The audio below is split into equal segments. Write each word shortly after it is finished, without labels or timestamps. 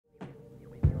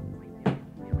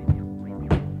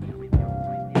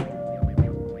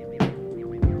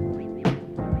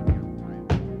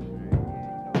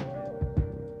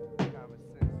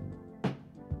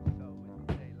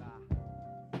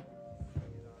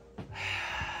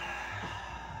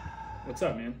What's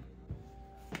up, man?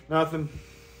 Nothing.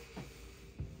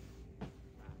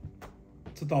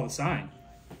 What's with all the sighing?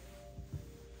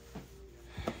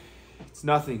 It's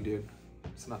nothing, dude.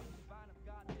 It's nothing.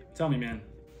 Tell me, man.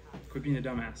 Quit being a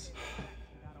dumbass.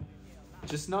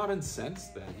 Just not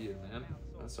incensed that year, man.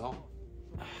 That's all.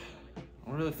 I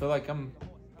don't really feel like I'm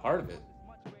part of it.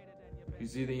 You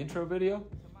see the intro video?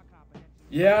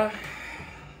 Yeah,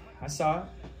 I saw it.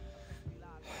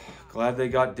 Glad they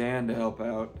got Dan to help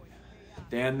out.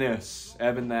 Dan this,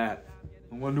 Evan that.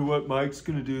 I wonder what Mike's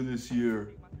gonna do this year.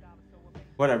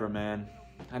 Whatever, man.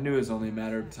 I knew it was only a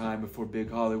matter of time before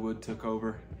Big Hollywood took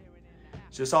over.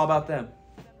 It's just all about them.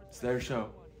 It's their show.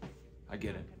 I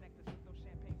get it.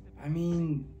 I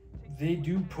mean, they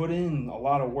do put in a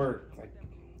lot of work, like,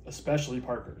 especially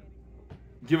Parker.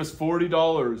 Give us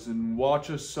 $40 and watch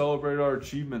us celebrate our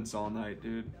achievements all night,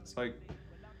 dude. It's like,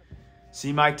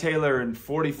 see Mike Taylor in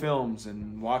 40 films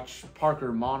and watch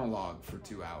Parker monologue for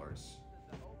 2 hours.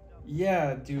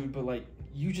 Yeah, dude, but like,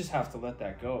 you just have to let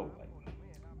that go. Like,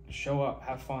 show up,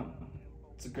 have fun.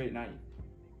 It's a great night.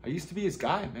 I used to be his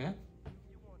guy, man.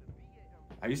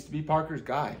 I used to be Parker's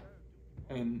guy.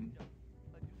 And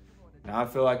now I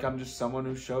feel like I'm just someone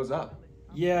who shows up.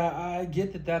 Yeah, I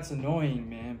get that that's annoying,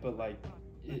 man, but like,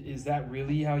 is that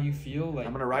really how you feel? Like,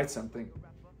 I'm gonna write something.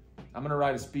 I'm gonna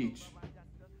write a speech.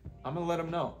 I'm gonna let him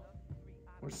know.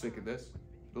 We're sick of this.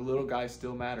 The little guy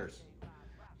still matters.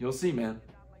 You'll see, man.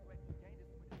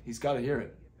 He's gotta hear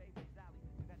it.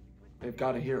 They've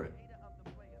gotta hear it.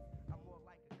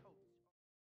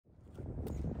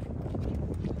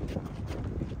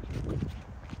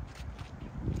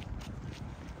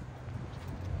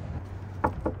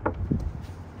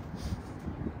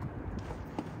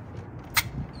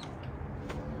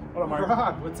 What up, Mark?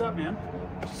 Rob, what's up, man?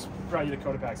 Just brought you the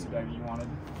Cotopaxi bag that you wanted.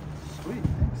 Sweet,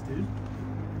 thanks, dude.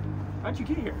 How'd you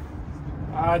get here?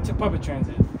 I took public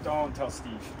transit. Don't tell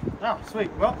Steve. Oh,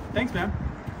 sweet. Well, thanks, man.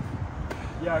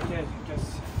 Yeah, okay,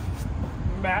 guess.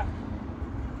 Matt,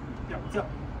 Yeah, what's up?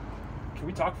 can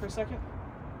we talk for a second?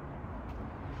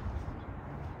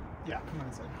 Yeah, come on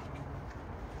inside.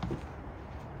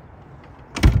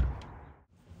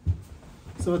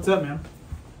 So what's up, man?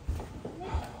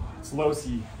 It's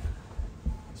Losi.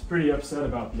 He's pretty upset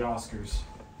about the Oscars.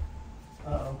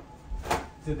 Uh-oh.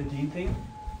 Is it the Dean thing?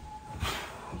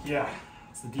 Yeah,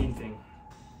 it's the Dean thing.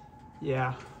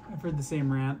 Yeah, I've heard the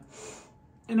same rant.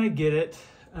 And I get it.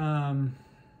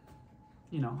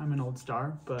 You know, I'm an old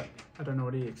star, but I don't know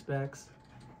what he expects.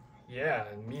 Yeah,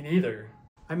 me neither.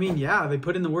 I mean, yeah, they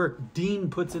put in the work. Dean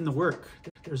puts in the work.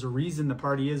 There's a reason the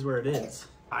party is where it is.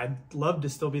 I'd love to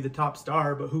still be the top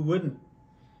star, but who wouldn't?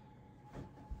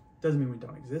 Doesn't mean we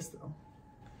don't exist, though.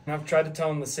 And I've tried to tell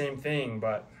him the same thing,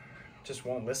 but just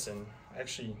won't listen. I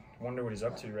actually wonder what he's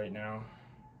up to right now.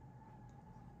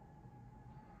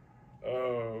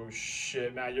 Oh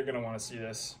shit, Matt, you're gonna want to see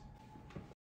this.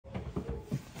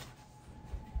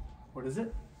 What is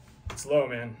it? It's Low,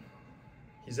 man.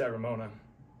 He's at Ramona.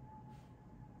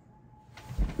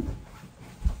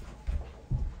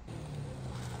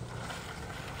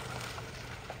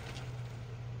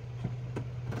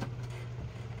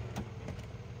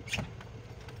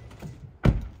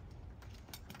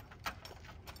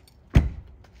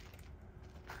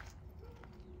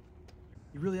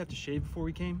 You really have to shave before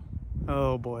we came?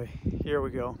 Oh boy, here we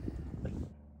go.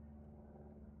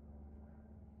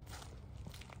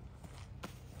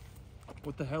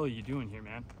 What the hell are you doing here,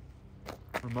 man?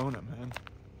 Ramona, man.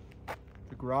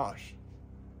 The garage.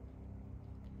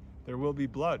 There will be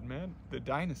blood, man. The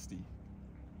dynasty.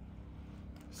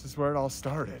 This is where it all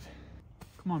started.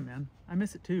 Come on, man. I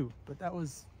miss it too, but that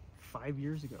was 5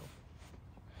 years ago.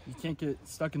 You can't get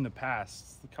stuck in the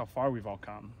past. Look how far we've all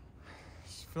come. I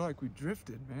just feel like we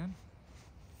drifted, man.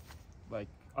 Like,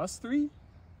 us three?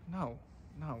 No.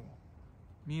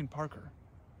 Me and Parker.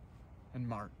 And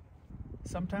Mark.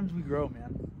 Sometimes we grow,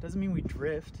 man. Doesn't mean we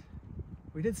drift.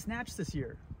 We did Snatch this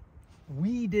year.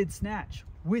 We did Snatch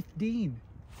with Dean.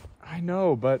 I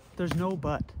know, but... There's no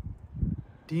but.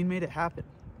 Dean made it happen.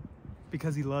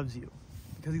 Because he loves you.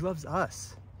 Because he loves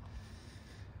us.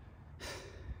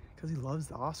 Because he loves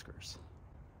the Oscars.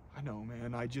 I know,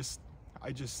 man. I just...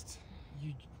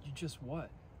 You just what?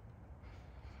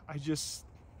 You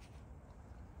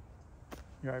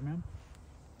alright, man?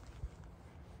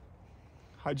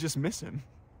 I just miss him.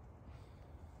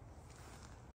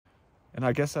 And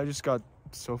I guess I just got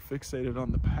so fixated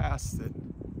on the past that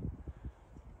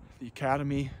the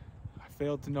academy, I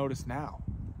failed to notice now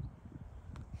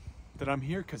that I'm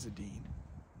here because of Dean.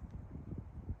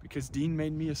 Because Dean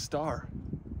made me a star.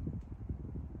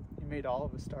 He made all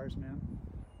of us stars, man.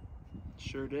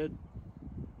 Sure did.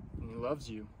 And he loves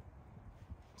you.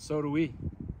 So do we.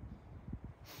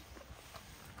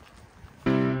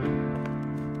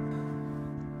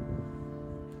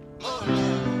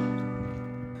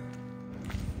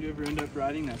 You ever end up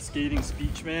writing that scathing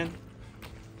speech, man?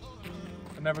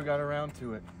 I never got around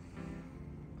to it.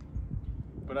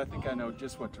 But I think I know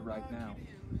just what to write now.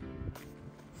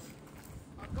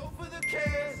 I go for the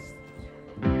case.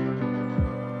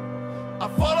 I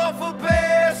fall off a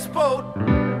bass boat.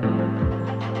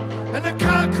 And the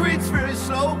concrete's very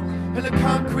slow. And the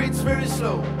concrete's very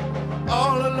slow.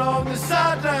 All along the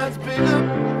sidelines, bigger.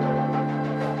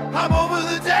 I'm over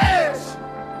the dash.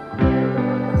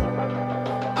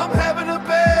 I'm having a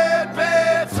bad,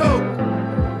 bad soak.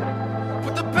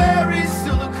 But the berries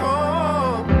still to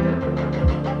come.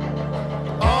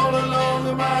 All along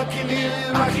the I can hear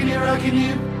you, I can hear, I can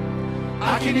hear.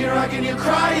 I can hear, I can hear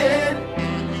crying.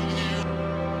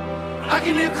 I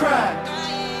can hear cry.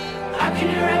 I can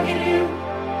hear, I can hear.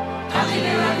 I can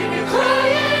hear, I can hear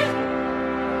crying.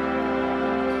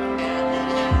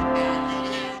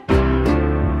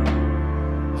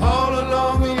 All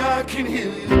along me, I can hear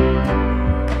you.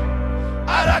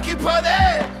 I'd occupy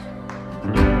that.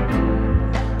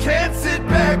 Can't sit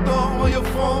back long while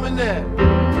you're forming that.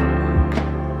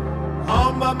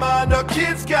 On my mind, our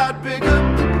kids got bigger.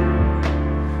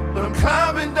 But I'm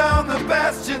climbing down the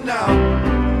bastion now.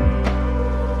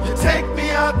 You take me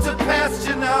out to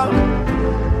pasture now.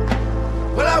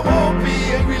 Well, I won't be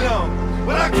angry long.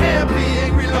 Well, I can't be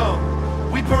angry long.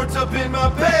 We burnt up in my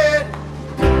bed,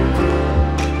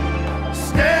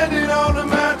 standing on the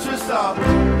mattress off.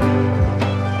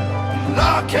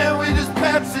 Lord, can't we just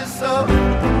patch this up?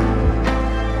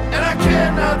 And I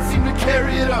cannot seem to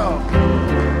carry it all.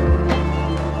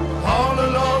 All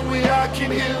along me, I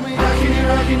can hear me. I can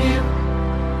hear, I can hear.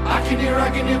 I can hear, I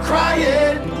can hear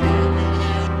crying.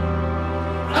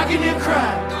 I can hear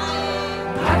crying.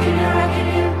 I can hear, I can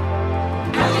hear.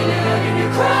 I can hear, I can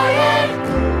hear crying.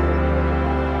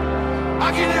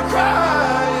 I can hear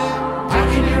crying. I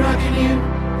can hear, I can hear.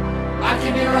 I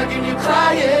can hear, I can hear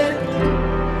crying.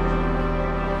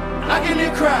 I can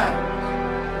hear crying.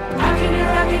 I can hear,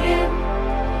 I can hear.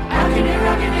 I can hear,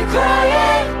 I can hear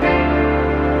crying.